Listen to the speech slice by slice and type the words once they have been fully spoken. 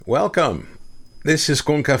Welcome. This is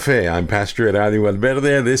Con Café. I'm Pastor Eladio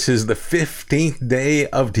Valverde. This is the 15th day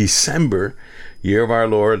of December, year of our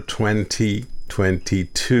Lord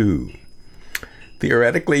 2022.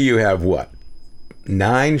 Theoretically, you have what?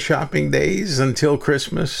 9 shopping days until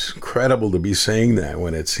Christmas? Incredible to be saying that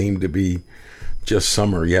when it seemed to be just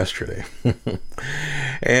summer yesterday.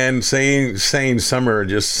 And saying summer,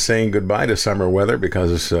 just saying goodbye to summer weather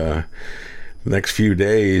because next few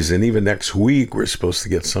days and even next week, we're supposed to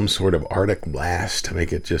get some sort of Arctic blast to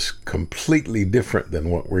make it just completely different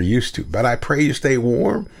than what we're used to. But I pray you stay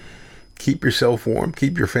warm. Keep yourself warm.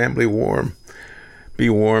 Keep your family warm. Be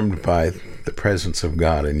warmed by the presence of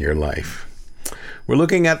God in your life. We're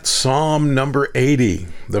looking at Psalm number 80,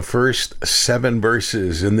 the first 7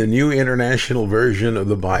 verses in the New International Version of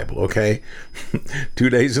the Bible, okay?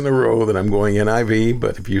 2 days in a row that I'm going NIV,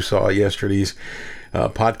 but if you saw yesterday's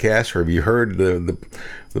podcast, or if you heard the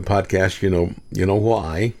podcast, you know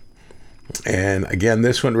why. And again,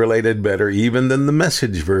 this one related better even than the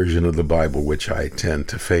Message version of the Bible, which I tend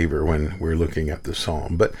to favor when we're looking at the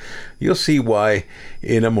Psalm. But you'll see why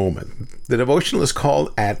in a moment. The devotional is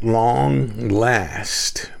called At Long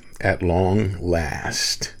Last. At Long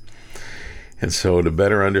Last. And so to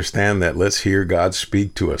better understand that, let's hear God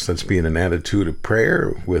speak to us. Let's be in an attitude of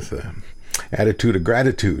prayer with attitude of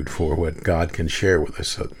gratitude for what God can share with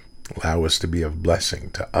us, allow us to be of blessing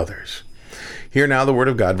to others. Hear now the word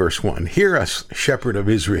of God, verse 1. Hear us, shepherd of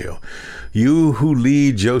Israel, you who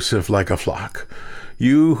lead Joseph like a flock,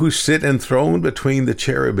 you who sit enthroned between the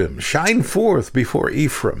cherubim. Shine forth before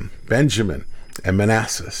Ephraim, Benjamin, and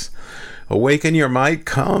Manasseh. Awaken your might,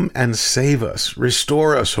 come and save us.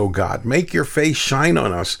 Restore us, O God. Make your face shine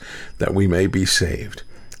on us, that we may be saved.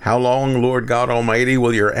 How long, Lord God Almighty,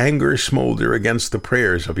 will your anger smolder against the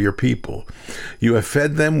prayers of your people? You have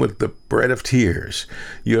fed them with the bread of tears.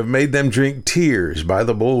 You have made them drink tears by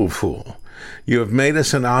the bowlful. You have made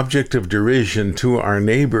us an object of derision to our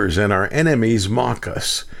neighbors, and our enemies mock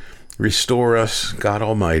us. Restore us, God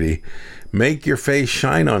Almighty. Make your face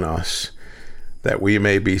shine on us, that we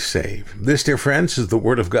may be saved. This, dear friends, is the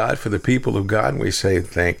word of God for the people of God, and we say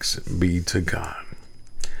thanks be to God.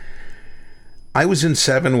 I was in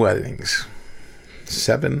 7 weddings.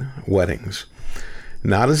 7 weddings.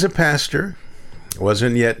 Not as a pastor.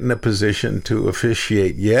 Wasn't yet in a position to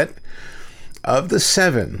officiate yet. Of the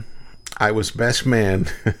 7, I was best man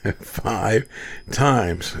 5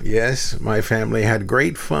 times. Yes, my family had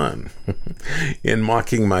great fun in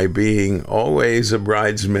mocking my being always a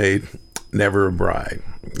bridesmaid, never a bride.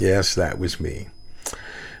 Yes, that was me.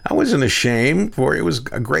 I wasn't ashamed, for it was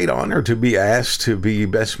a great honor to be asked to be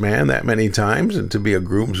best man that many times and to be a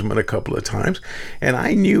groomsman a couple of times. And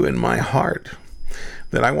I knew in my heart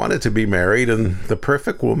that I wanted to be married, and the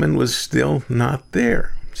perfect woman was still not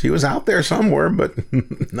there. She was out there somewhere, but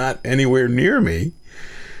not anywhere near me.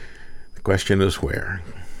 The question is where?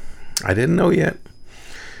 I didn't know yet.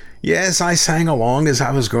 Yes, I sang along as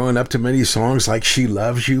I was growing up to many songs like She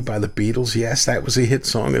Loves You by the Beatles. Yes, that was a hit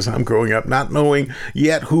song as I'm growing up, not knowing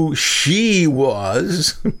yet who she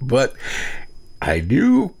was, but I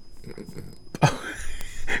knew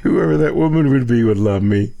whoever that woman would be would love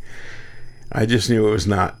me. I just knew it was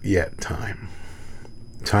not yet time.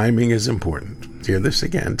 Timing is important. Hear this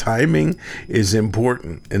again. Timing is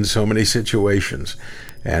important in so many situations,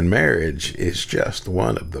 and marriage is just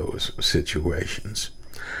one of those situations.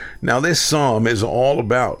 Now, this psalm is all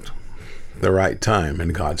about the right time in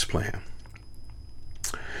God's plan.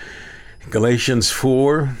 Galatians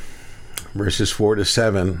 4, verses 4 to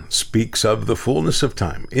 7, speaks of the fullness of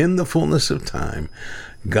time. In the fullness of time,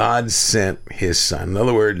 God sent his Son. In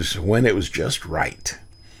other words, when it was just right,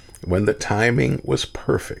 when the timing was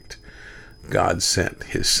perfect, God sent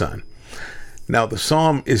his Son. Now, the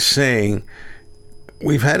psalm is saying,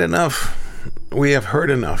 we've had enough. We have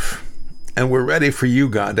heard enough. And we're ready for you,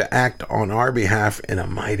 God, to act on our behalf in a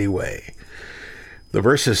mighty way. The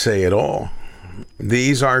verses say it all.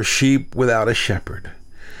 These are sheep without a shepherd.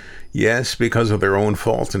 Yes, because of their own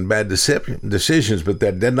fault and bad decisions, but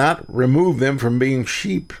that did not remove them from being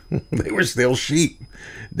sheep. They were still sheep.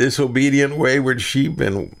 Disobedient, wayward sheep.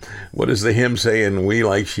 And what does the hymn say? And we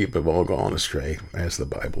like sheep have all gone astray, as the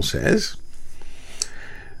Bible says.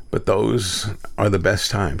 But those are the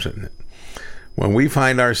best times, isn't it? When we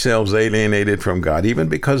find ourselves alienated from God, even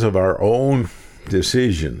because of our own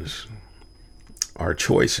decisions, our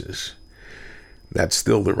choices, that's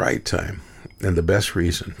still the right time and the best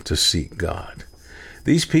reason to seek God.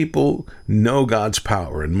 These people know God's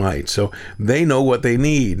power and might, so they know what they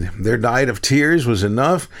need. Their diet of tears was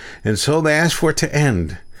enough, and so they asked for it to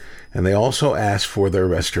end. And they also asked for their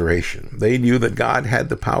restoration. They knew that God had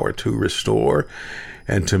the power to restore,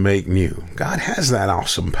 and to make new. God has that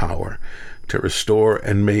awesome power to restore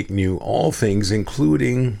and make new all things,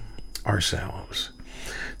 including ourselves.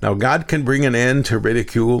 Now, God can bring an end to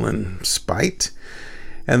ridicule and spite,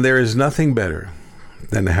 and there is nothing better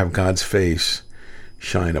than to have God's face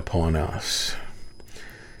shine upon us.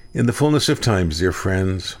 In the fullness of times, dear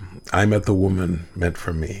friends, I met the woman meant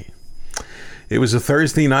for me. It was a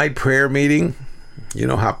Thursday night prayer meeting. You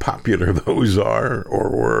know how popular those are or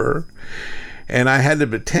were. And I had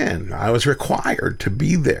to attend. I was required to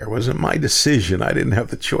be there. It wasn't my decision. I didn't have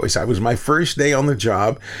the choice. I was my first day on the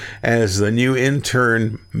job as the new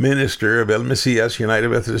intern minister of El Mesias United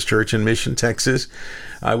Methodist Church in Mission, Texas.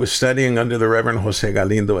 I was studying under the Reverend Jose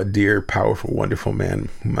Galindo, a dear, powerful, wonderful man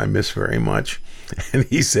whom I miss very much. And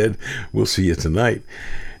he said, "We'll see you tonight."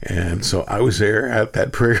 And so I was there at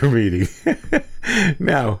that prayer meeting.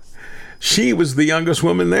 Now, she was the youngest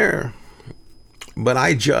woman there. But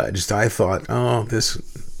I judged. I thought, oh, this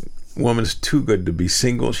woman's too good to be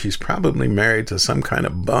single. She's probably married to some kind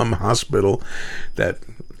of bum hospital that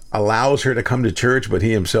allows her to come to church, but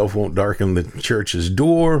he himself won't darken the church's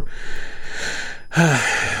door.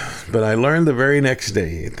 But I learned the very next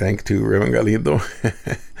day, thanks to Reverend Galindo,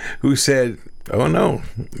 who said, oh no,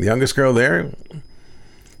 the youngest girl there,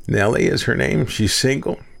 Nellie is her name. She's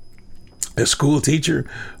single, a school teacher,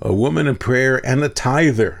 a woman in prayer, and a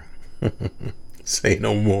tither. Say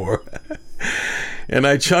no more. And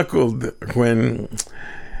I chuckled when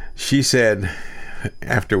she said,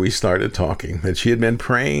 after we started talking, that she had been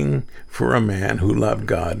praying for a man who loved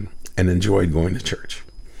God and enjoyed going to church.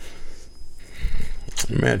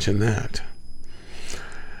 Imagine that.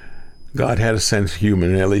 God had a sense of humor,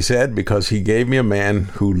 Nellie said, because he gave me a man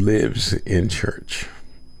who lives in church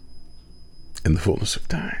in the fullness of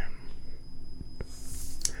time.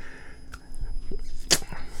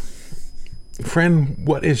 Friend,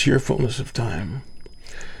 what is your fullness of time?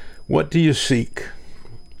 What do you seek?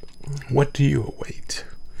 What do you await?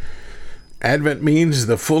 Advent means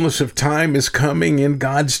the fullness of time is coming in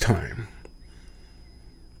God's time.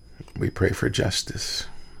 We pray for justice.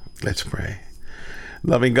 Let's pray.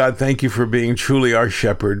 Loving God, thank you for being truly our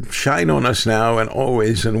shepherd. Shine on us now and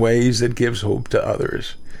always in ways that gives hope to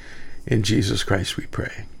others. In Jesus Christ we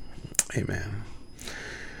pray. Amen.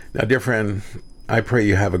 Now, dear friend, I pray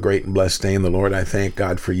you have a great and blessed day in the Lord. I thank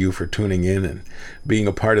God for you for tuning in and being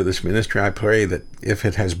a part of this ministry. I pray that if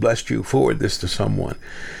it has blessed you, forward this to someone.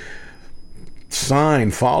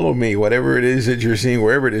 Sign, follow me, whatever it is that you're seeing,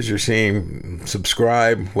 wherever it is you're seeing,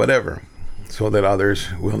 subscribe, whatever, so that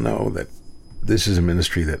others will know that this is a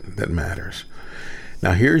ministry that matters.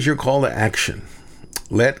 Now, here's your call to action.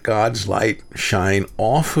 Let God's light shine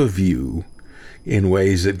off of you in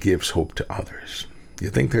ways that gives hope to others. You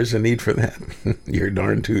think there's a need for that? You're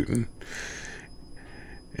darn tootin'.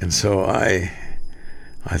 And so I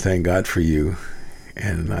thank God for you.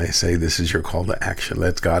 And I say this is your call to action.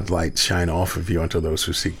 Let God's light shine off of you unto those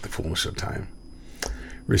who seek the fullness of time.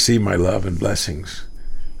 Receive my love and blessings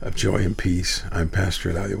of joy and peace. I'm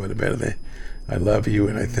Pastor Eladio Valverde. I love you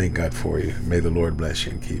and I thank God for you. May the Lord bless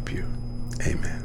you and keep you. Amen.